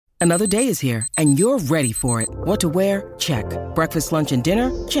Another day is here, and you're ready for it. What to wear? Check. Breakfast, lunch, and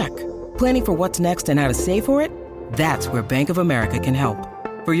dinner? Check. Planning for what's next and how to save for it? That's where Bank of America can help.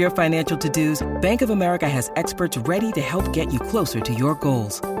 For your financial to-dos, Bank of America has experts ready to help get you closer to your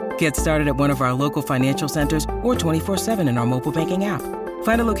goals. Get started at one of our local financial centers or 24/7 in our mobile banking app.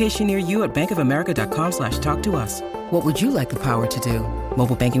 Find a location near you at bankofamerica.com/talktous. What would you like the power to do?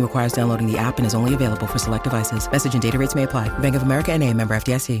 Mobile banking requires downloading the app and is only available for select devices. Message and data rates may apply. Bank of America N.A., member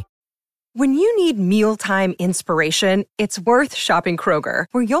FDIC. When you need mealtime inspiration, it's worth shopping Kroger,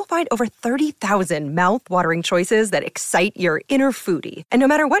 where you'll find over 30,000 mouth-watering choices that excite your inner foodie. And no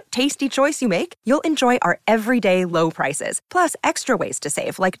matter what tasty choice you make, you'll enjoy our everyday low prices, plus extra ways to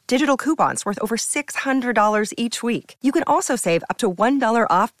save, like digital coupons worth over $600 each week. You can also save up to $1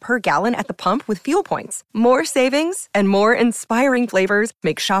 off per gallon at the pump with fuel points. More savings and more inspiring flavors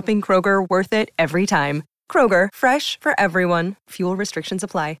make shopping Kroger worth it every time. Kroger, fresh for everyone. Fuel restrictions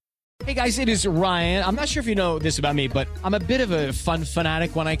apply. Hey guys, it is Ryan. I'm not sure if you know this about me, but I'm a bit of a fun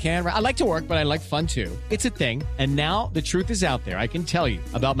fanatic when I can. I like to work, but I like fun too. It's a thing. And now the truth is out there. I can tell you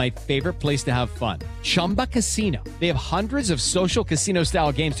about my favorite place to have fun. Chumba Casino. They have hundreds of social casino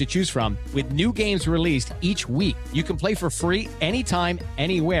style games to choose from with new games released each week. You can play for free anytime,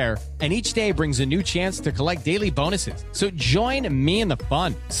 anywhere. And each day brings a new chance to collect daily bonuses. So join me in the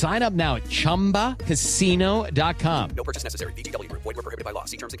fun. Sign up now at ChumbaCasino.com. No purchase necessary. VGW Group. Void where prohibited by law.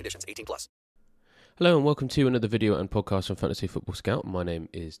 See terms and conditions. 18+. Hello and welcome to another video and podcast from Fantasy Football Scout. My name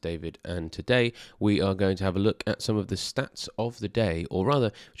is David, and today we are going to have a look at some of the stats of the day, or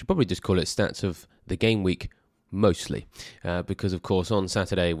rather, we should probably just call it stats of the game week mostly, because of course on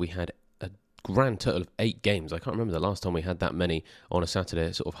Saturday we had a grand total of 8 games. I can't remember the last time we had that many on a Saturday.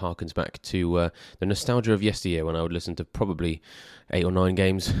 It sort of harkens back to the nostalgia of yesteryear when I would listen to probably 8 or 9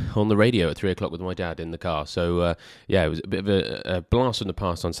 games on the radio at 3 o'clock with my dad in the car. So yeah, it was a bit of a blast from the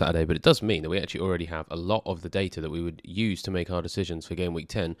past on Saturday, but it does mean that we actually already have a lot of the data that we would use to make our decisions for game week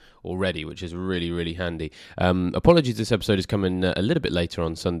 10 already, which is really, really handy. Apologies, this episode is coming a little bit later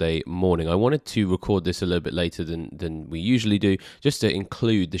on Sunday morning. I wanted to record this a little bit later than we usually do, just to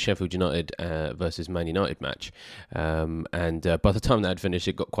include the Sheffield United versus Man United match. And by the time that had finished,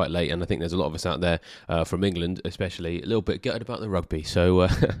 it got quite late, and I think there's a lot of us out there from England, especially, a little bit gutted about the rugby. So I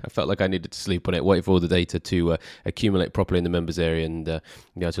felt like I needed to sleep on it, wait for all the data to accumulate properly in the members area, and be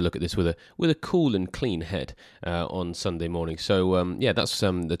able to look at this with a cool and clean head on Sunday morning. So yeah, that's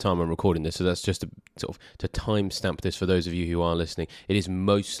the time I'm recording this. So that's just to timestamp this for those of you who are listening. It is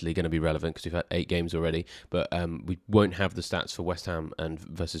mostly going to be relevant because we've had 8 games already, but we won't have the stats for West Ham and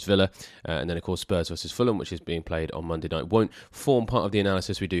versus Villa, and then of course Spurs versus Fulham, which is being played on Monday night, won't form part of the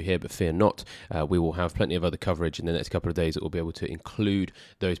analysis we do here, but fear not, we will have plenty of other coverage in the next couple of days that will be able to include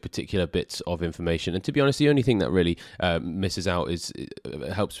those particular bits of information. And to be honest, the only thing that really helps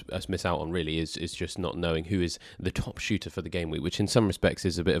us miss out on really is just not knowing who is the top shooter for the game week, which in some respects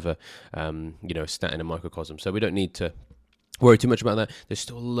is a bit of a a stat in a microcosm. So we don't need to worry too much about that. There's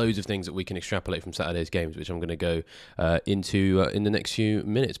still loads of things that we can extrapolate from Saturday's games, which I'm going to go into in the next few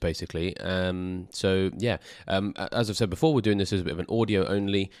minutes, basically. So yeah, as I've said before, we're doing this as a bit of an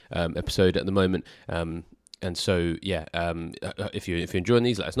audio-only episode at the moment. And so, yeah, if you're enjoying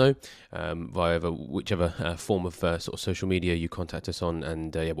these, let us know via whichever form of sort of social media you contact us on.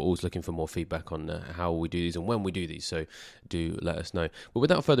 And yeah, we're always looking for more feedback on how we do these and when we do these. So do let us know. But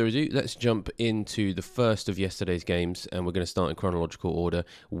without further ado, let's jump into the first of yesterday's games, and we're going to start in chronological order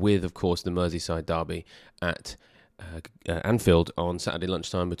with, of course, the Merseyside derby at Anfield on Saturday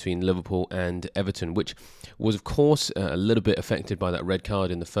lunchtime between Liverpool and Everton, which was, of course, a little bit affected by that red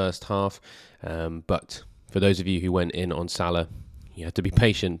card in the first half, but for those of you who went in on Salah, you had to be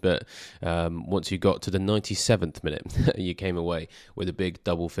patient, but once you got to the 97th minute, you came away with a big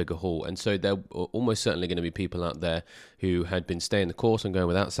double-figure haul. And so there are almost certainly going to be people out there who had been staying the course and going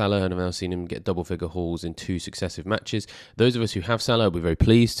without Salah and have now seen him get double-figure hauls in 2 successive matches. Those of us who have Salah will be very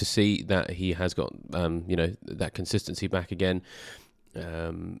pleased to see that he has got that consistency back again.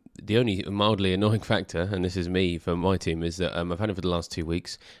 The only mildly annoying factor, and this is me for my team, is that I've had him for the last 2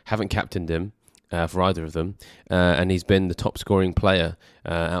 weeks, haven't captained him for either of them, and he's been the top scoring player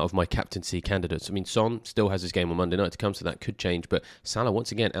out of my captaincy candidates. I mean, Son still has his game on Monday night to come, so that could change, but Salah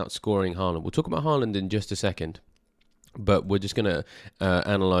once again outscoring Haaland. We'll talk about Haaland in just a second, but we're just going to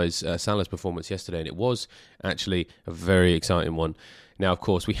analyse Salah's performance yesterday, and it was actually a very exciting one. Now, of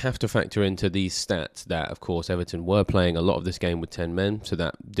course, we have to factor into these stats that, of course, Everton were playing a lot of this game with 10 men, so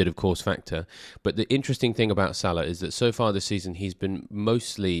that did, of course, factor. But the interesting thing about Salah is that so far this season, he's been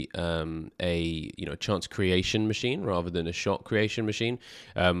mostly a chance creation machine rather than a shot creation machine.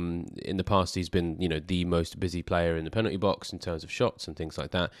 In the past, he's been the most busy player in the penalty box in terms of shots and things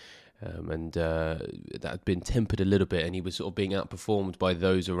like that. That had been tempered a little bit, and he was sort of being outperformed by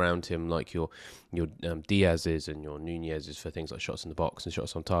those around him, like your Diaz's and your Nunez's for things like shots in the box and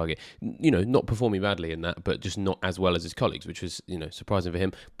shots on target. Not performing badly in that, but just not as well as his colleagues, which was surprising for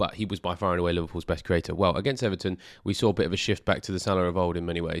him. But he was by far and away Liverpool's best creator. Well, against Everton, we saw a bit of a shift back to the Salah of old in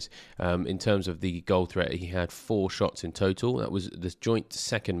many ways. In terms of the goal threat, he had 4 shots in total. That was the joint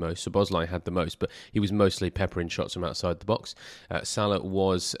second most. Szoboszlai had the most, but he was mostly peppering shots from outside the box. Salah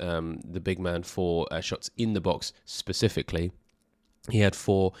was the big man for shots in the box specifically. He had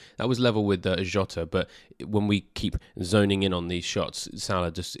 4. That was level with Jota, but when we keep zoning in on these shots,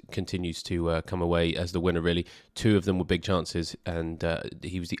 Salah just continues to come away as the winner, really. 2 of them were big chances, and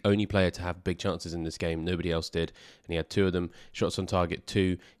he was the only player to have big chances in this game. Nobody else did, and he had 2 of them. Shots on target,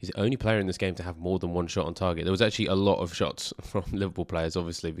 2. He's the only player in this game to have more than 1 shot on target. There was actually a lot of shots from Liverpool players,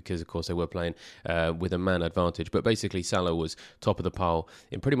 obviously, because, of course, they were playing with a man advantage. But basically, Salah was top of the pile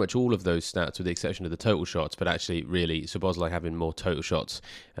in pretty much all of those stats, with the exception of the total shots. But actually, really, Szoboszlai having more total shots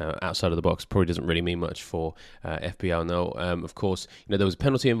outside of the box probably doesn't really mean much for FPL now. Of course, there was a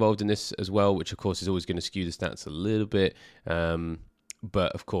penalty involved in this as well, which of course is always going to skew the stats a little bit.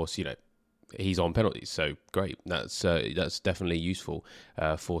 But of course, he's on penalties, so great. That's definitely useful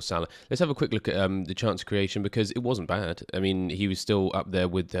for Salah. Let's have a quick look at the chance creation, because it wasn't bad. I mean, he was still up there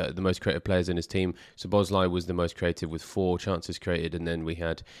with the most creative players in his team. Szoboszlai was the most creative with 4 chances created, and then we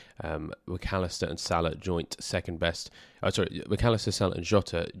had McAllister and Salah joint second best. McAllister, Salah and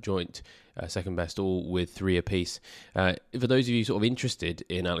Jota joint second best, all with 3 apiece. For those of you sort of interested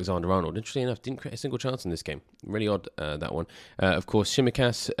in Alexander-Arnold, interestingly enough, didn't create a single chance in this game. Really odd, that one. Of course,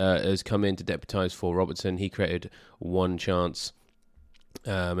 Tsimikas has come in to deputise for Robertson. He created 1 chance.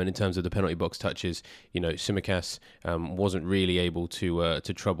 And in terms of the penalty box touches, Tsimikas wasn't really able to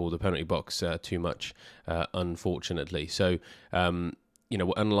trouble the penalty box too much, unfortunately. So,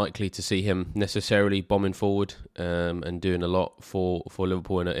 we're unlikely to see him necessarily bombing forward and doing a lot for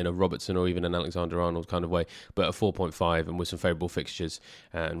Liverpool in a Robertson or even an Alexander-Arnold kind of way. But at 4.5 and with some favourable fixtures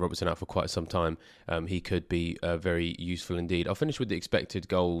and Robertson out for quite some time, he could be very useful indeed. I'll finish with the expected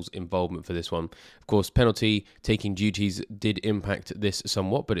goals involvement for this one. Of course, penalty taking duties did impact this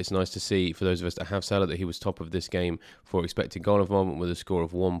somewhat, but it's nice to see for those of us that have Salah that he was top of this game for expected goal involvement with a score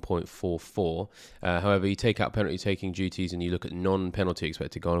of 1.44. However, you take out penalty taking duties and you look at non-penalty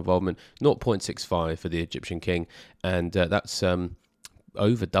expected goal involvement, 0.65 for the Egyptian King, and that's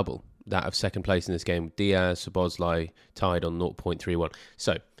over double that of second place in this game. Diaz, Szoboszlai tied on 0.31.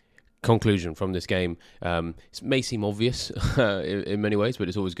 So, conclusion from this game, it may seem obvious in many ways, but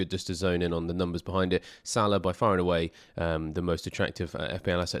it's always good just to zone in on the numbers behind it. Salah, by far and away, the most attractive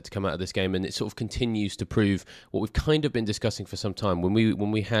FPL asset to come out of this game, and it sort of continues to prove what we've kind of been discussing for some time. When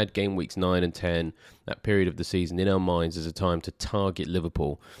we had game weeks 9 and 10, that period of the season in our minds as a time to target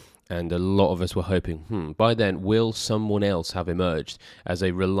Liverpool, and a lot of us were hoping, by then, will someone else have emerged as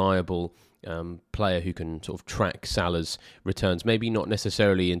a reliable player who can sort of track Salah's returns, maybe not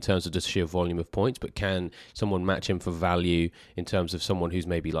necessarily in terms of just sheer volume of points, but can someone match him for value in terms of someone who's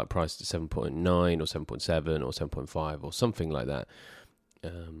maybe like priced at 7.9 or 7.7 or 7.5 or something like that,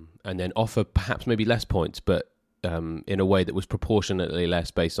 and then offer perhaps maybe less points, but in a way that was proportionately less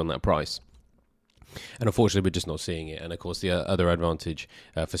based on that price. And unfortunately, we're just not seeing it. And of course, the other advantage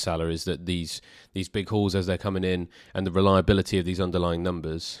for Salah is that these big hauls as they're coming in, and the reliability of these underlying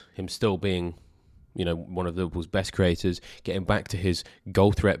numbers, him still being, one of Liverpool's best creators, getting back to his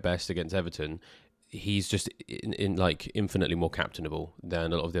goal threat best against Everton, he's just in infinitely more captainable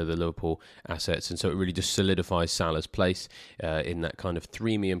than a lot of the other Liverpool assets. And so it really just solidifies Salah's place in that kind of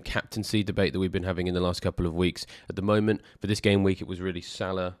threemium captaincy debate that we've been having in the last couple of weeks. At the moment, for this game week, it was really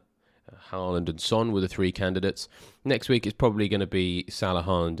Salah, Haaland and Son were the 3 candidates. Next week it's probably going to be Salah,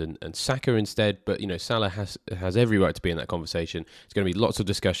 Haaland and Saka instead, but Salah has every right to be in that conversation. There's going to be lots of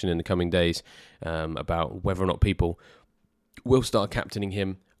discussion in the coming days about whether or not people will start captaining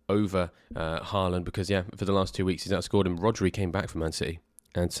him over Haaland, because for the last 2 weeks he's outscored him. Rodri came back from Man City.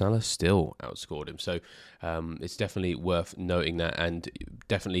 and Salah still outscored him. So it's definitely worth noting that, and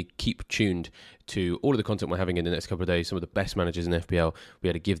definitely keep tuned to all of the content we're having in the next couple of days. Some of the best managers in FPL, we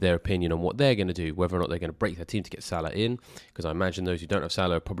had to give their opinion on what they're going to do, whether or not they're going to break their team to get Salah in, because I imagine those who don't have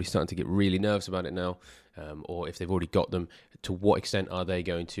Salah are probably starting to get really nervous about it now, or if they've already got them, to what extent are they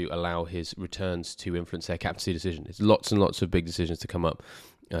going to allow his returns to influence their captaincy decision? There's lots and lots of big decisions to come up.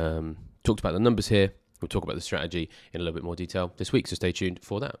 Talked about the numbers here. We'll talk about the strategy in a little bit more detail this week, so stay tuned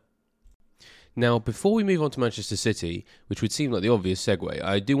for that. Now, before we move on to Manchester City, which would seem like the obvious segue,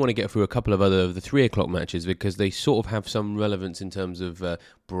 I do want to get through a couple of other of the 3 o'clock matches because they sort of have some relevance in terms of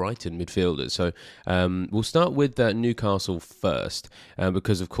Brighton midfielders. So we'll start with Newcastle first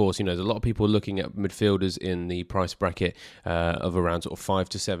because, of course, there's a lot of people looking at midfielders in the price bracket of around sort of 5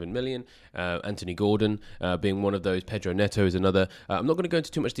 to 7 million. Anthony Gordon being one of those. Pedro Neto is another. I'm not going to go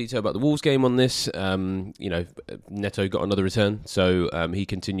into too much detail about the Wolves game on this. Neto got another return, so he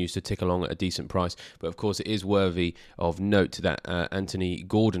continues to tick along at a decent price. But of course, it is worthy of note that Anthony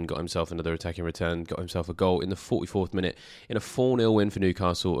Gordon got himself another attacking return, got himself a goal in the 44th minute in a 4-0 win for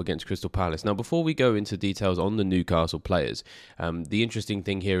Newcastle against Crystal Palace. Now, before we go into details on the Newcastle players, the interesting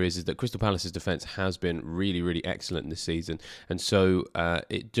thing here is that Crystal Palace's defence has been really, really excellent this season, and so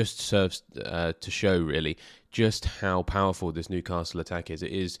it just serves to show really just how powerful this Newcastle attack is.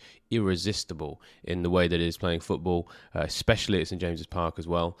 It is irresistible in the way that it is playing football, especially at St James's Park as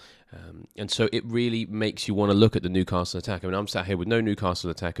well. And so it really makes you want to look at the Newcastle attack. I mean, I'm sat here with no Newcastle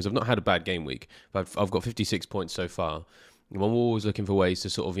attackers. I've not had a bad game week. I've got 56 points so far. I'm always looking for ways to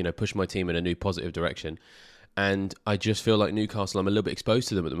sort of, push my team in a new positive direction. And I just feel like Newcastle, I'm a little bit exposed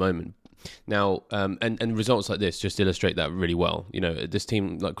to them at the moment. Now, and results like this just illustrate that really well. This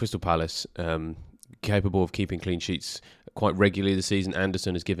team like Crystal Palace, capable of keeping clean sheets quite regularly this season.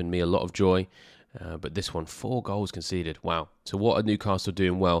 Anderson has given me a lot of joy. But this one, 4 goals conceded. Wow. So what are Newcastle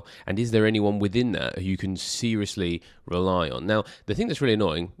doing well? And is there anyone within that who you can seriously rely on? Now, the thing that's really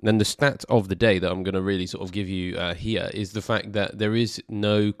annoying, and the stat of the day that I'm going to really sort of give you here, is the fact that there is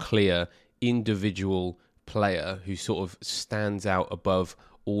no clear individual player who sort of stands out above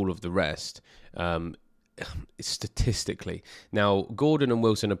all of the rest. Statistically. Now, Gordon and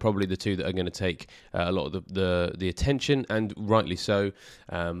Wilson are probably the two that are going to take a lot of the attention, and rightly so.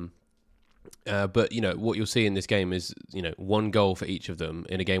 But, what you'll see in this game is, 1 goal for each of them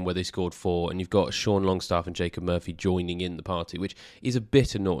in a game where they scored 4, and you've got Sean Longstaff and Jacob Murphy joining in the party, which is a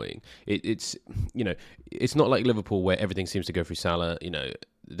bit annoying. It's not like Liverpool where everything seems to go through Salah.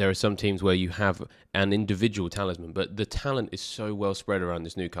 There are some teams where you have an individual talisman, but the talent is so well spread around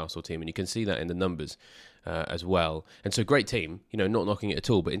this Newcastle team, and you can see that in the numbers as well. And so great team, not knocking it at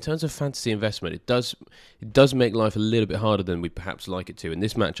all. But in terms of fantasy investment, it does make life a little bit harder than we perhaps like it to. And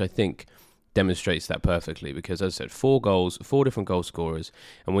this match, I think, demonstrates that perfectly because, as I said, 4 goals, 4 different goal scorers.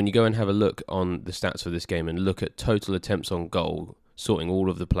 And when you go and have a look on the stats for this game and look at total attempts on goal, sorting all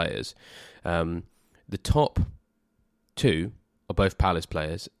of the players, the top 2 are both Palace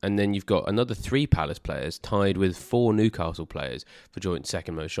players, and then you've got another 3 Palace players tied with 4 Newcastle players for joint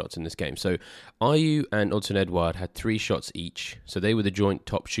second most shots in this game. So Ayew and Odsonne-Edouard had 3 shots each, so they were the joint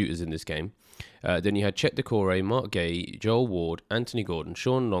top shooters in this game. Then you had Chet Decore, Mark Gay, Joel Ward, Anthony Gordon,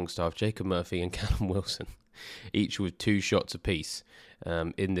 Sean Longstaff, Jacob Murphy and Callum Wilson, each with 2 shots apiece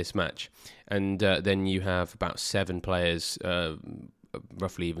in this match. And then you have about 7 players,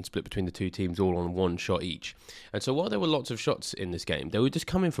 roughly even split between the 2 teams, all on 1 shot each. And so while there were lots of shots in this game, they were just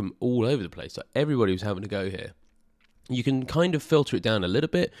coming from all over the place. Like everybody was having a go here. You can kind of filter it down a little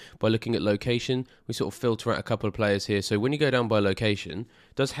bit by looking at location. We sort of filter out a couple of players here. So when you go down by location,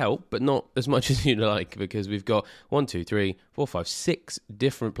 it does help, but not as much as you'd like, because we've got 1, 2, 3, 4, 5, 6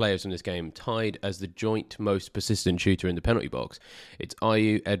 different players in this game tied as the joint most persistent shooter in the penalty box. It's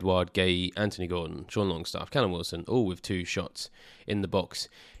Ayew, Edouard, Gay, Anthony Gordon, Sean Longstaff, Callum Wilson, all with 2 shots in the box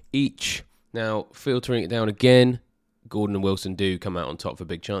each. Now, filtering it down again, Gordon and Wilson do come out on top for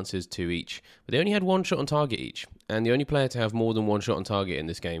big chances, 2 each. But they only had 1 shot on target each. And the only player to have more than 1 shot on target in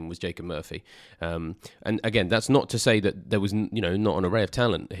this game was Jacob Murphy. And again, that's not to say that there was not an array of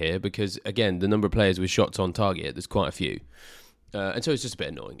talent here, because, again, the number of players with shots on target, there's quite a few. And so it's just a bit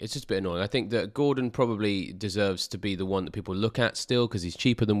annoying. I think that Gordon probably deserves to be the one that people look at still, because he's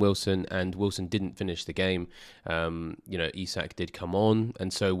cheaper than Wilson, and Wilson didn't finish the game. Isak did come on,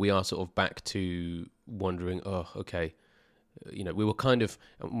 and so we are sort of back to wondering, okay. We were kind of,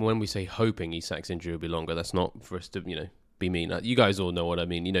 when we say hoping Isak's injury will be longer, that's not for us to, be mean. You guys all know what I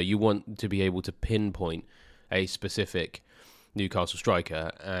mean. You want to be able to pinpoint a specific Newcastle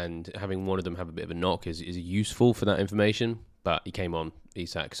striker, and having one of them have a bit of a knock is useful for that information. But he came on,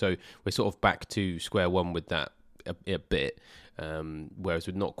 Isak. So we're sort of back to square one with that a bit. Whereas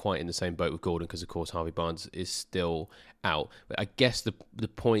we're not quite in the same boat with Gordon because, of course, Harvey Barnes is still out. But I guess the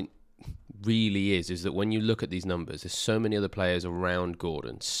point really is that when you look at these numbers, there's so many other players around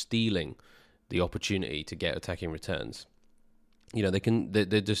Gordon stealing the opportunity to get attacking returns. You know,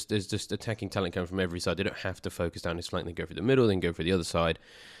 there's just attacking talent coming from every side. They don't have to focus down his flank. They go through the middle, then go for the other side.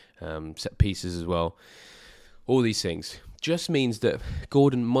 Set pieces as well. All these things just means that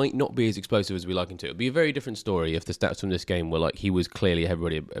Gordon might not be as explosive as we like him to. It'd be a very different story if the stats from this game were like he was clearly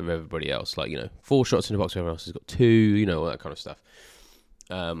everybody else. Like, 4 shots in the box, everyone else has got 2, all that kind of stuff.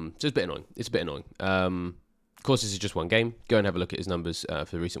 So it's a bit annoying. Of course, this is just one game. Go and have a look at his numbers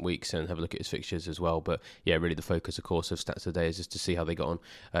for the recent weeks and have a look at his fixtures as well. But yeah, really the focus, of course, of Stats Today is just to see how they got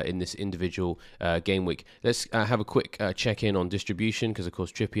on in this individual game week. Let's have a quick check-in on distribution because, of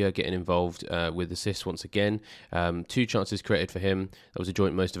course, Trippier getting involved with assists once again. 2 chances created for him. That was a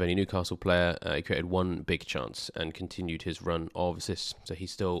joint most of any Newcastle player. He created 1 big chance and continued his run of assists. So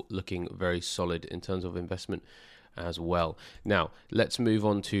he's still looking very solid in terms of investment as well. Now, let's move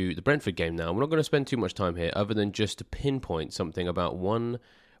on to the Brentford game now. We're not going to spend too much time here other than just to pinpoint something about one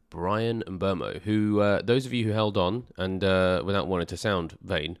Bryan Mbeumo, who, those of you who held on, and without wanting to sound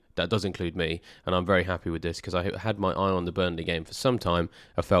vain, that does include me, and I'm very happy with this because I had my eye on the Burnley game for some time.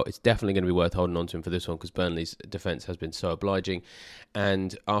 I felt it's definitely going to be worth holding on to him for this one because Burnley's defence has been so obliging,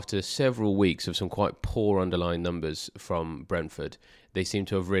 and after several weeks of some quite poor underlying numbers from Brentford, they seem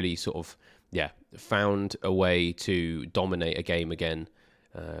to have really sort of found a way to dominate a game again,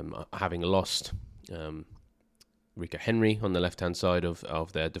 having lost Rico Henry on the left-hand side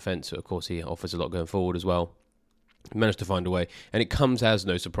of their defence. Of course, he offers a lot going forward as well. Managed to find a way, and it comes as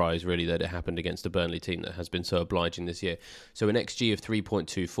no surprise, really, that it happened against the Burnley team that has been so obliging this year. So an XG of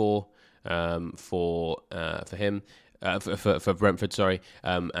 3.24 for him. For Brentford, sorry,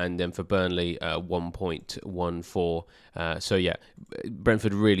 and then for Burnley, 1.14. So yeah,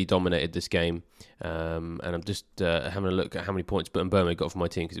 Brentford really dominated this game, and I'm just having a look at how many points Mbeumo got for my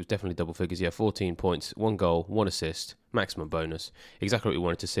team because it was definitely double figures. Yeah, 14 points, 1 goal, 1 assist, maximum bonus, exactly what we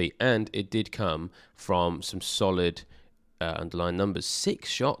wanted to see, and it did come from some solid underlying numbers. 6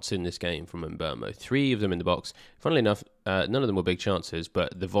 shots in this game from Mbeumo, 3 of them in the box. Funnily enough, none of them were big chances,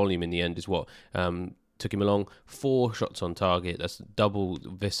 but the volume in the end is what took him along. 4 shots on target. That's double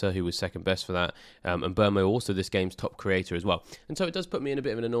Visser, who was second best for that. And Mbeumo also this game's top creator as well. And so it does put me in a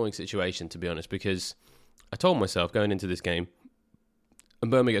bit of an annoying situation, to be honest, because I told myself going into this game,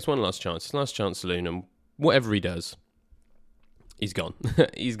 Mbeumo gets one last chance saloon, and whatever he does, he's gone.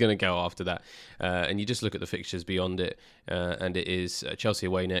 He's going to go after that. And you just look at the fixtures beyond it, and it is Chelsea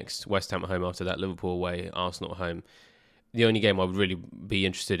away next, West Ham at home after that, Liverpool away, Arsenal at home. The only game I would really be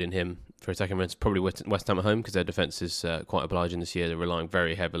interested in him for attacking runs is probably West Ham at home because their defence is quite obliging this year. They're relying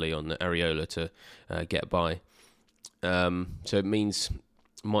very heavily on Areola to get by. So it means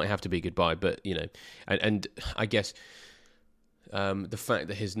might have to be goodbye. But, and I guess the fact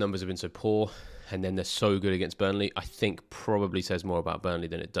that his numbers have been so poor and then they're so good against Burnley, I think probably says more about Burnley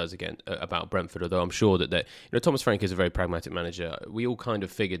than it does about Brentford, although I'm sure that Thomas Frank is a very pragmatic manager. We all kind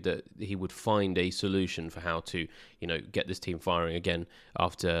of figured that he would find a solution for how to, get this team firing again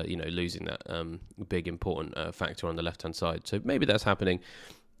after, losing that big important factor on the left-hand side. So maybe that's happening.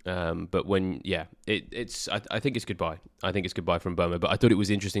 But when, I think it's goodbye. I think it's goodbye from Mbeumo. But I thought it was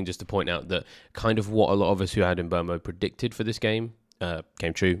interesting just to point out that kind of what a lot of us who had Mbeumo predicted for this game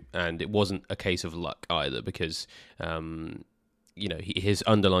came true, and it wasn't a case of luck either because his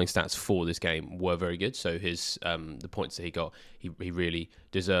underlying stats for this game were very good. So his the points that he got, he really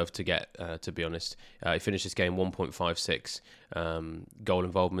deserved to get. To be honest, he finished this game 1.56 goal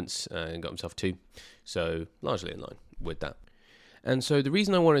involvements and got himself 2. So largely in line with that. And so the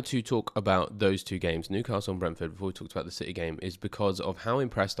reason I wanted to talk about those 2 games, Newcastle and Brentford, before we talked about the City game, is because of how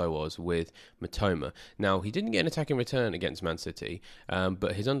impressed I was with Mitoma. Now, he didn't get an attacking return against Man City,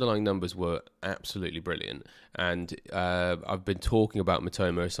 but his underlying numbers were absolutely brilliant. And I've been talking about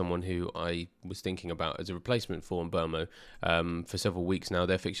Mitoma as someone who I was thinking about as a replacement for Mbeumo for several weeks now.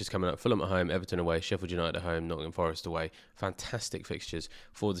 Their fixtures coming up: Fulham at home, Everton away, Sheffield United at home, Nottingham Forest away. Fantastic fixtures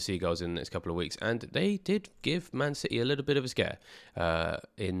for the Seagulls in the next couple of weeks. And they did give Man City a little bit of a scare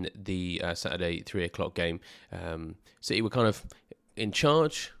in the Saturday 3 o'clock game. City were kind of in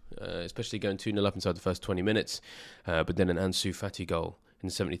charge, especially going 2-0 up inside the first 20 minutes. But then an Ansu Fati goal in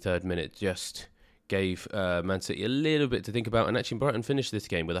the 73rd minute just gave Man City a little bit to think about. And actually Brighton finished this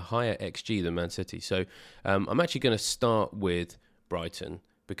game with a higher XG than Man City. So I'm actually going to start with Brighton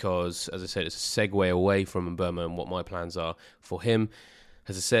because, as I said, it's a segue away from Mbeumo and what my plans are for him.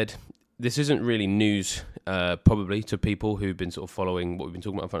 As I said, this isn't really news, probably, to people who've been sort of following what we've been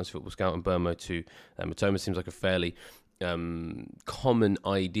talking about on Fantasy Football Scout and Burmo to Matoma. Seems like a fairly common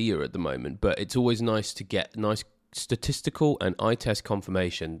idea at the moment, but it's always nice to get nice statistical and eye test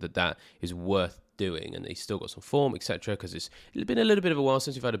confirmation that is worth doing, and he's still got some form, etc., because it's been a little bit of a while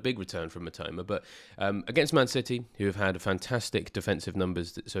since we've had a big return from Matoma. But against Man City, who have had fantastic defensive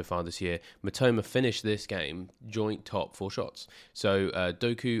numbers so far this year, Matoma finished this game joint top 4 shots. So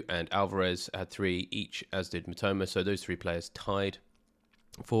Doku and Alvarez had 3 each, as did Matoma. So those 3 players tied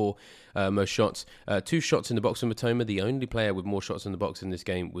for most shots. 2 shots in the box for Matoma. The only player with more shots in the box in this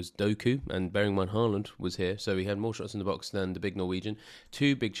game was Doku, and bearing in mind Haaland was here, so he had more shots in the box than the big Norwegian.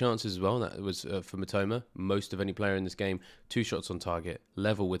 2 big chances as well. That was for Matoma. Most of any player in this game. 2 shots on target,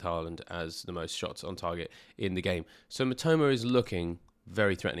 level with Haaland as the most shots on target in the game. So Matoma is looking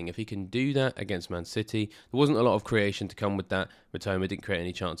very threatening. If he can do that against Man City, there wasn't a lot of creation to come with that. Matoma didn't create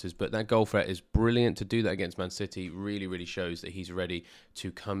any chances, but that goal threat is brilliant. To do that against Man City really, really shows that he's ready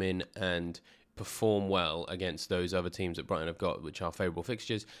to come in and perform well against those other teams that Brighton have got, which are favourable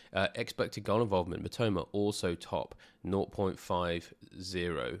fixtures. Expected goal involvement, Matoma also top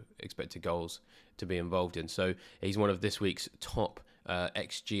 0.50 expected goals to be involved in. So he's one of this week's top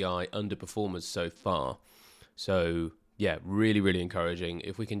XGI underperformers so far. So yeah, really, really encouraging.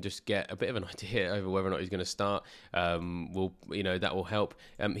 If we can just get a bit of an idea over whether or not he's going to start, that will help.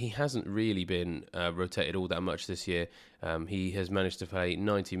 He hasn't really been rotated all that much this year. He has managed to play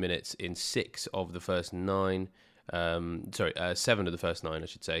 90 minutes in 6 of the first 9. 7 of the first 9, I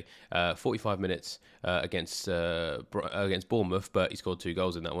should say. 45 minutes against Bournemouth, but he scored 2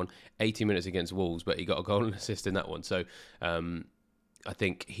 goals in that one. 80 minutes against Wolves, but he got a goal and assist in that one. So I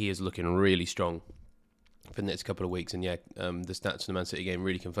think he is looking really strong for the next couple of weeks, and the stats from the Man City game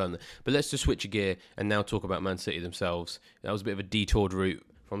really confirm that. But let's just switch a gear and now talk about Man City themselves. That was a bit of a detoured route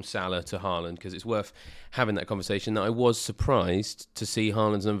from Salah to Haaland, because it's worth having that conversation. Now, I was surprised to see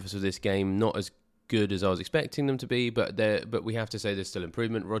Haaland's numbers for this game not as good as I was expecting them to be, but we have to say there's still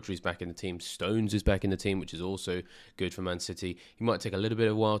improvement. Rodri's back in the team, Stones is back in the team, which is also good for Man City. He might take a little bit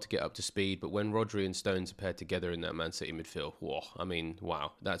of a while to get up to speed, but when Rodri and Stones are paired together in that Man City midfield,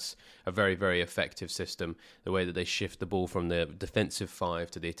 wow, that's a very, very effective system. The way that they shift the ball from the defensive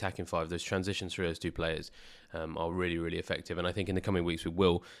 5 to the attacking 5, those transitions through those 2 players are really, really effective. And I think in the coming weeks we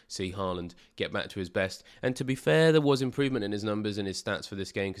will see Haaland get back to his best. And to be fair, there was improvement in his numbers and his stats for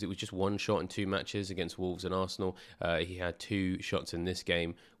this game, because it was just 1 shot in 2 matches against Wolves and Arsenal. He had 2 shots in this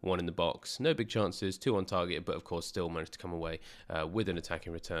game, 1 in the box. No big chances, 2 on target, but of course still managed to come away with an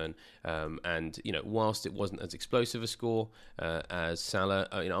attacking return. And whilst it wasn't as explosive a score as Salah,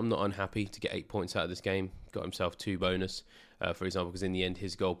 I'm not unhappy to get 8 points out of this game. Got himself 2 bonus. For example, because in the end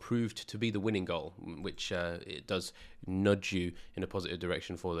his goal proved to be the winning goal, which it does nudge you in a positive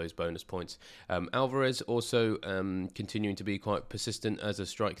direction for those bonus points. Alvarez also continuing to be quite persistent as a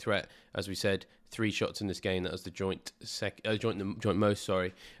strike threat. As we said, 3 shots in this game. That was the joint most.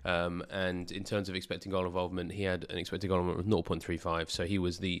 And in terms of expected goal involvement, he had an expected goal involvement of 0.35. So he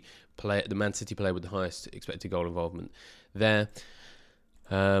was the Man City player with the highest expected goal involvement there.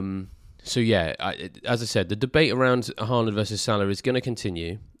 So yeah, as I said, the debate around Haaland versus Salah is going to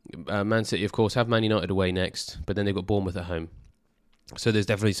continue. Man City, of course, have Man United away next, but then they've got Bournemouth at home. So there's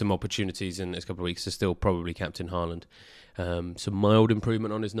definitely some opportunities in the next couple of weeks to still probably captain Haaland. Some mild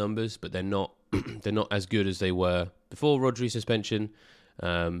improvement on his numbers, but they're not as good as they were before Rodri's suspension.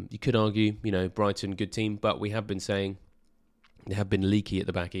 You could argue, Brighton, good team, but we have been saying they have been leaky at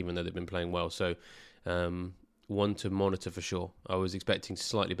the back, even though they've been playing well. So one to monitor for sure. I was expecting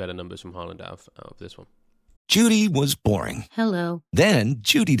slightly better numbers from Haaland out of this one. Judy was boring. Hello. Then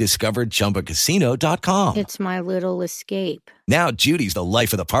Judy discovered ChumbaCasino.com. It's my little escape. Now Judy's the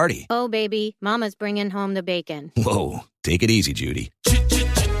life of the party. Oh, baby, mama's bringing home the bacon. Whoa, take it easy, Judy.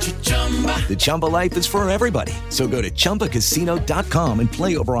 The Chumba life is for everybody. So go to ChumbaCasino.com and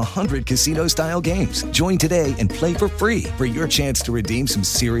play over 100 casino-style games. Join today and play for free for your chance to redeem some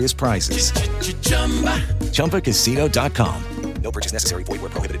serious prizes. ChumbaCasino.com. No purchase necessary. Void where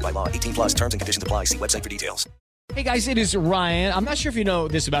prohibited by law. 18 plus terms and conditions apply. See website for details. Hey guys, it is Ryan. I'm not sure if you know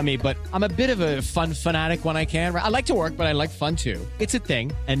this about me, but I'm a bit of a fun fanatic when I can. I like to work, but I like fun too. It's a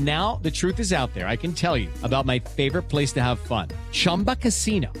thing. And now the truth is out there. I can tell you about my favorite place to have fun. Chumba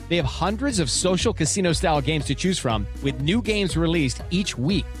Casino. They have hundreds of social casino style games to choose from with new games released each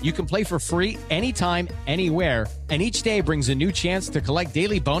week. You can play for free anytime, anywhere. And each day brings a new chance to collect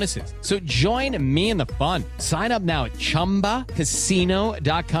daily bonuses. So join me in the fun. Sign up now at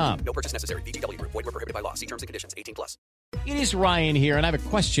ChumbaCasino.com. No purchase necessary. VGW. Void where prohibited by law. See terms and conditions. 18 plus. It is Ryan here, and I have a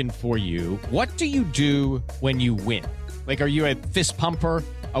question for you. What do you do when you win? Like, are you a fist pumper,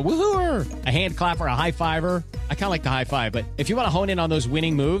 a woohooer, a hand clapper, a high fiver? I kind of like the high five, but if you want to hone in on those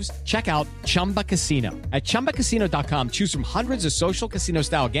winning moves, check out Chumba Casino. At ChumbaCasino.com, choose from hundreds of social casino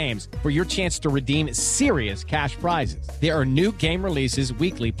style games for your chance to redeem serious cash prizes. There are new game releases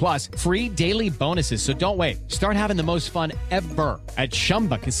weekly, plus free daily bonuses. So don't wait. Start having the most fun ever at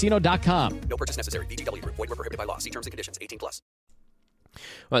ChumbaCasino.com. No purchase necessary. VGW Group. Void where prohibited by law. See terms and conditions. 18+.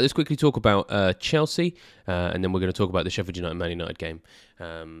 Right, let's quickly talk about Chelsea, and then we're going to talk about the Sheffield United-Man United game.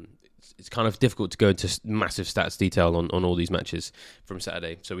 It's kind of difficult to go into massive stats detail on all these matches from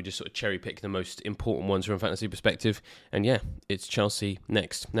Saturday, so we just sort of cherry-pick the most important ones from a fantasy perspective, and yeah, it's Chelsea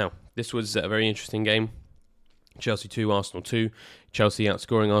next. Now, this was a very interesting game. Chelsea 2, Arsenal 2. Chelsea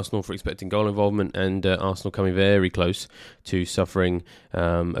outscoring Arsenal for expecting goal involvement, and Arsenal coming very close to suffering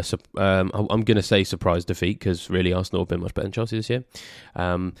I'm going to say surprise defeat, because really Arsenal have been much better than Chelsea this year.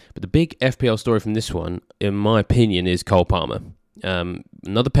 But the big FPL story from this one, in my opinion, is Cole Palmer.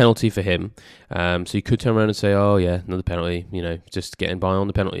 Another penalty for him. So you could turn around and say, oh yeah, another penalty, just getting by on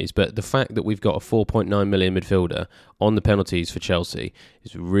the penalties. But the fact that we've got a 4.9 million midfielder on the penalties for Chelsea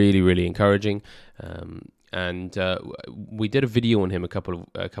is really, really encouraging. And we did a video on him a couple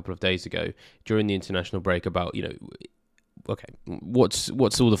of days ago during the international break about, okay, what's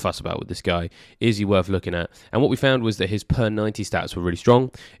all the fuss about with this guy? Is he worth looking at? And what we found was that his per 90 stats were really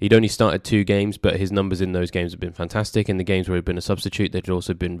strong. He'd only started 2 games, but his numbers in those games have been fantastic. In the games where he'd been a substitute, they'd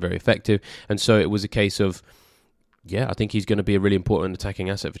also been very effective. And so it was a case of, yeah, I think he's going to be a really important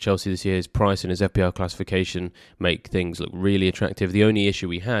attacking asset for Chelsea this year. His price and his FPL classification make things look really attractive. The only issue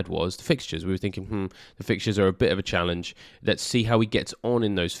we had was the fixtures. We were thinking, the fixtures are a bit of a challenge. Let's see how he gets on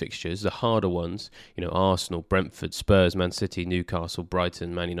in those fixtures, the harder ones. Arsenal, Brentford, Spurs, Man City, Newcastle,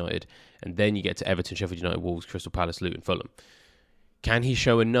 Brighton, Man United. And then you get to Everton, Sheffield United, Wolves, Crystal Palace, Luton, Fulham. Can he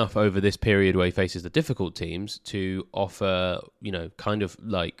show enough over this period where he faces the difficult teams to offer, kind of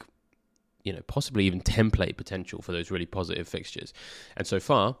like, possibly even template potential for those really positive fixtures? And so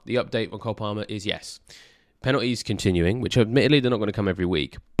far, the update on Cole Palmer is yes. Penalties continuing, which admittedly they're not going to come every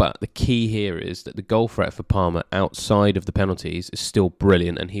week, but the key here is that the goal threat for Palmer outside of the penalties is still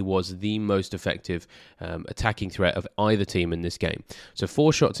brilliant, and he was the most effective attacking threat of either team in this game. So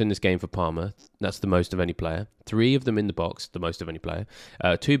 4 shots in this game for Palmer, that's the most of any player. 3 of them in the box, the most of any player.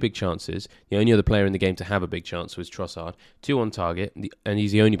 2 big chances. The only other player in the game to have a big chance was Trossard. 2 on target, and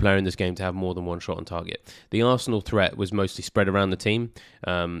he's the only player in this game to have more than 1 shot on target. The Arsenal threat was mostly spread around the team.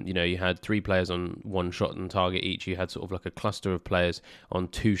 You had 3 players on 1 shot on target each. You had sort of like a cluster of players on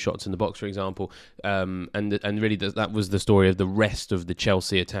 2 shots in the box, for example. And really that was the story of the rest of the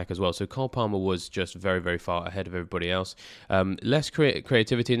Chelsea attack as well. So Cole Palmer was just very, very far ahead of everybody else. Less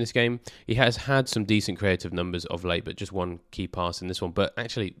creativity in this game. He has had some decent creative numbers of late, but just 1 key pass in this one. But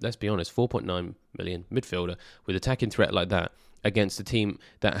actually, let's be honest, 4.9 million midfielder with attacking threat like that against a team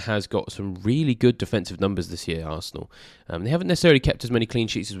that has got some really good defensive numbers this year, Arsenal. They haven't necessarily kept as many clean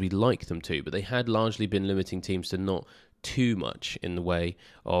sheets as we'd like them to, but they had largely been limiting teams to not too much in the way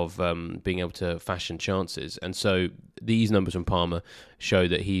of being able to fashion chances. And so these numbers from Palmer show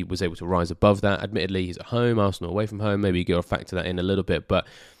that he was able to rise above that. Admittedly, he's at home, Arsenal away from home. Maybe you got to factor that in a little bit, but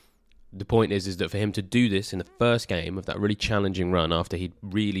the point is that for him to do this in the first game of that really challenging run after he'd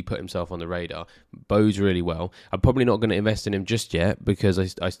really put himself on the radar bodes really well. I'm probably not going to invest in him just yet, because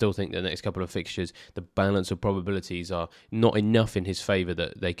I still think the next couple of fixtures, the balance of probabilities are not enough in his favour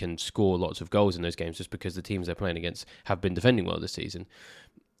that they can score lots of goals in those games, just because the teams they're playing against have been defending well this season.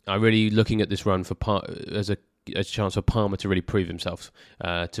 I'm really looking at this run as a chance for Palmer to really prove himself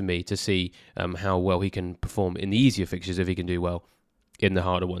to me, to see how well he can perform in the easier fixtures if he can do well in the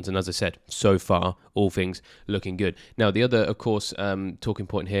harder ones. And as I said, so far, all things looking good. Now, the other, of course, talking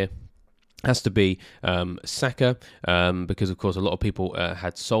point here has to be Saka, because, of course, a lot of people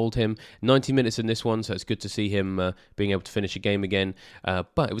had sold him. 90 minutes in this one, so it's good to see him being able to finish a game again.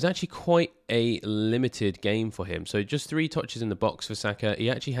 But it was actually quite a limited game for him. So just 3 touches in the box for Saka.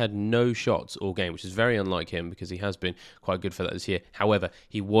 He actually had no shots all game, which is very unlike him, because he has been quite good for that this year. However,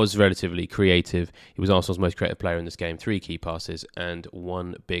 he was relatively creative. He was Arsenal's most creative player in this game. 3 key passes and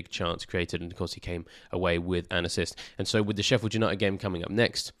 1 big chance created. And, of course, he came away with an assist. And so with the Sheffield United game coming up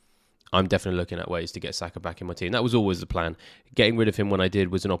next, I'm definitely looking at ways to get Saka back in my team. That was always the plan. Getting rid of him when I did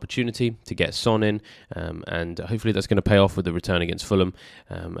was an opportunity to get Son in, and hopefully that's going to pay off with the return against Fulham.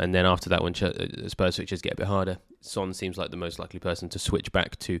 And then after that, when Spurs fixtures get a bit harder, Son seems like the most likely person to switch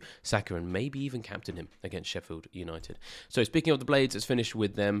back to Saka and maybe even captain him against Sheffield United. So speaking of the Blades, let's finish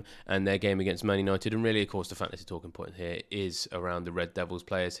with them and their game against Man United. And really, of course, the fantasy talking point here is around the Red Devils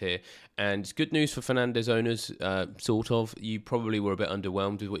players here. And it's good news for Fernandes owners, sort of. You probably were a bit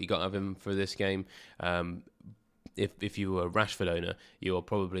underwhelmed with what you got out of him for this game. if you were a Rashford owner, you are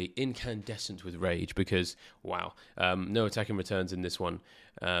probably incandescent with rage because, wow, no attacking returns in this one.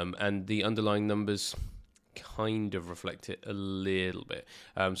 And the underlying numbers kind of reflect it a little bit.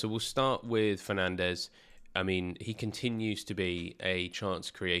 So we'll start with Fernandes. I mean, he continues to be a chance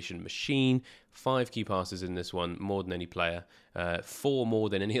creation machine. 5 key passes in this one, more than any player. 4 more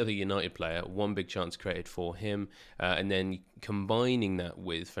than any other United player. 1 big chance created for him. And then combining that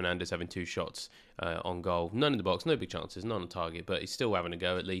with Fernandes having 2 shots on goal. None in the box, no big chances, none on target. But he's still having a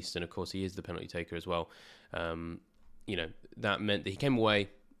go at least. And of course, he is the penalty taker as well. That meant that he came away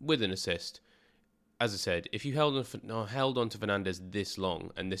with an assist. As I said, if you held on to Fernandes this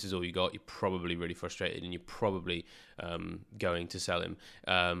long and this is all you got, you're probably really frustrated and you're probably going to sell him,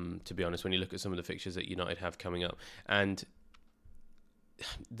 to be honest, when you look at some of the fixtures that United have coming up. And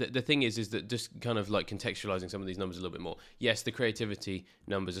the thing is that just kind of like contextualising some of these numbers a little bit more. Yes, the creativity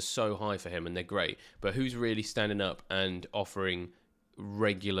numbers are so high for him and they're great, but who's really standing up and offering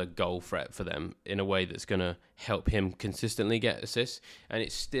regular goal threat for them in a way that's going to help him consistently get assists? And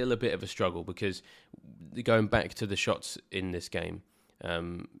it's still a bit of a struggle because going back to the shots in this game,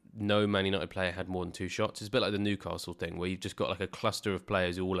 no Man United player had more than 2 shots. It's a bit like the Newcastle thing where you've just got like a cluster of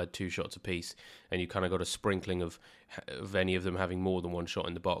players who all had 2 shots apiece and you kind of got a sprinkling of any of them having more than 1 shot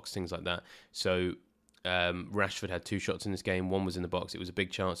in the box, things like that. So Rashford had 2 shots in this game. 1 was in the box. It was a big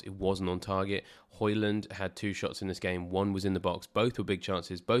chance. It wasn't on target. Højlund had 2 shots in this game. 1 was in the box. Both were big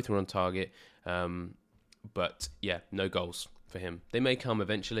chances. Both were on target. But yeah, no goals for him. They may come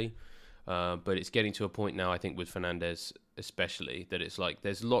eventually, but it's getting to a point now, I think, with Fernandes especially, that it's like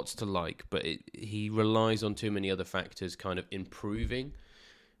there's lots to like, but he relies on too many other factors kind of improving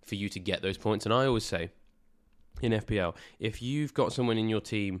for you to get those points. And I always say, in FPL, if you've got someone in your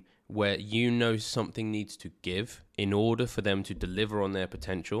team where you know something needs to give in order for them to deliver on their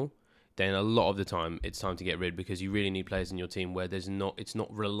potential, then a lot of the time it's time to get rid, because you really need players in your team where it's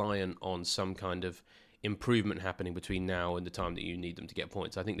not reliant on some kind of improvement happening between now and the time that you need them to get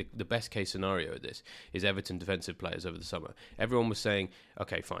points. I think the best case scenario of this is Everton defensive players over the summer. Everyone was saying,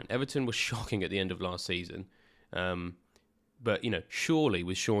 okay, fine, Everton was shocking at the end of last season, but, surely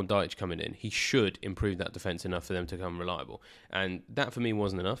with Sean Dyche coming in, he should improve that defence enough for them to become reliable. And that, for me,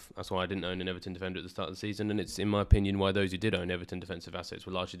 wasn't enough. That's why I didn't own an Everton defender at the start of the season. And it's, in my opinion, why those who did own Everton defensive assets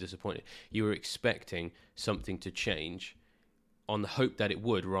were largely disappointed. You were expecting something to change on the hope that it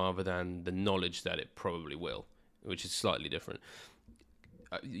would, rather than the knowledge that it probably will, which is slightly different.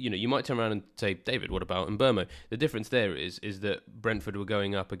 You might turn around and say, David, what about Mbeumo? The difference there is that Brentford were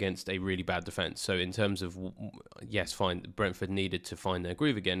going up against a really bad defence. So in terms of, yes, fine, Brentford needed to find their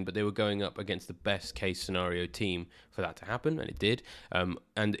groove again, but they were going up against the best case scenario team for that to happen, and it did.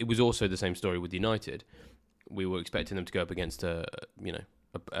 And it was also the same story with United. We were expecting them to go up against a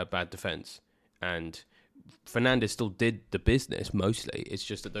bad defence, and Fernandes still did the business mostly. It's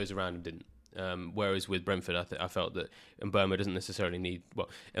just that those around him didn't. Whereas with Brentford, I felt that Mbeumo doesn't necessarily need...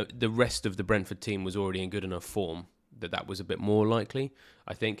 the rest of the Brentford team was already in good enough form that was a bit more likely,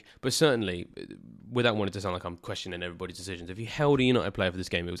 I think. But certainly, without wanting to sound like I'm questioning everybody's decisions, if you held a United player for this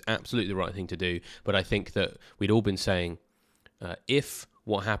game, it was absolutely the right thing to do. But I think that we'd all been saying, if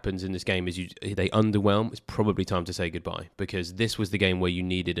what happens in this game is they underwhelm, it's probably time to say goodbye, because this was the game where you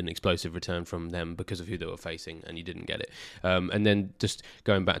needed an explosive return from them because of who they were facing, and you didn't get it. And then just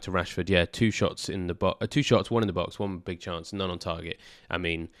going back to Rashford, 2 shots in the box, 2 shots, 1 in the box, 1 big chance, none on target. I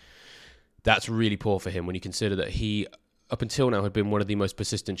mean, that's really poor for him when you consider that he, up until now, had been one of the most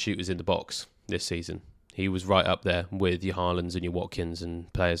persistent shooters in the box this season. He was right up there with your Haalands and your Watkins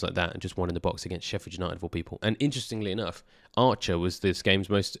and players like that, and just 1 in the box against Sheffield United of all people. And interestingly enough, Archer was this game's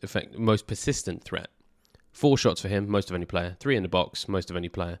most persistent threat. 4 shots for him, most of any player. 3 in the box, most of any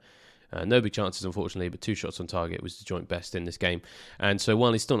player. No big chances, unfortunately, but 2 shots on target was the joint best in this game. And so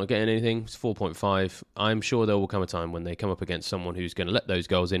while he's still not getting anything, it's 4.5. I'm sure there will come a time when they come up against someone who's going to let those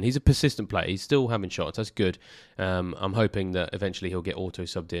goals in. He's a persistent player. He's still having shots. That's good. I'm hoping that eventually he'll get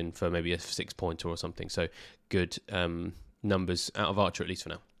auto-subbed in for maybe a 6-pointer or something. So good numbers out of Archer, at least for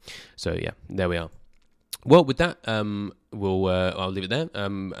now. So, yeah, there we are. Well, with that, I'll leave it there.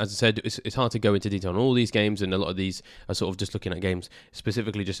 As I said, it's hard to go into detail on all these games, and a lot of these are sort of just looking at games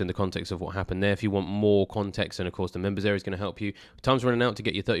specifically just in the context of what happened there. If you want more context, and of course the members area is going to help you. Time's running out to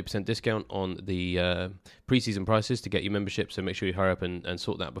get your 30% discount on the pre-season prices to get your membership, so make sure you hurry up and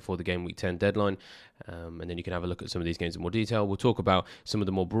sort that before the game week 10 deadline, and then you can have a look at some of these games in more detail. We'll talk about some of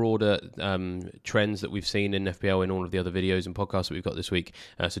the more broader trends that we've seen in FPL in all of the other videos and podcasts that we've got this week,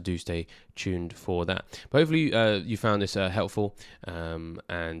 so do stay tuned for that. But hopefully you found this helpful.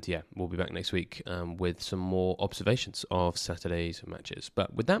 And yeah, we'll be back next week with some more observations of Saturday's matches.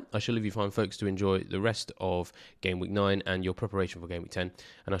 But with that, I shall leave you fine, folks, to enjoy the rest of Game Week 9 and your preparation for Game Week 10.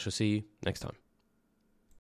 And I shall see you next time.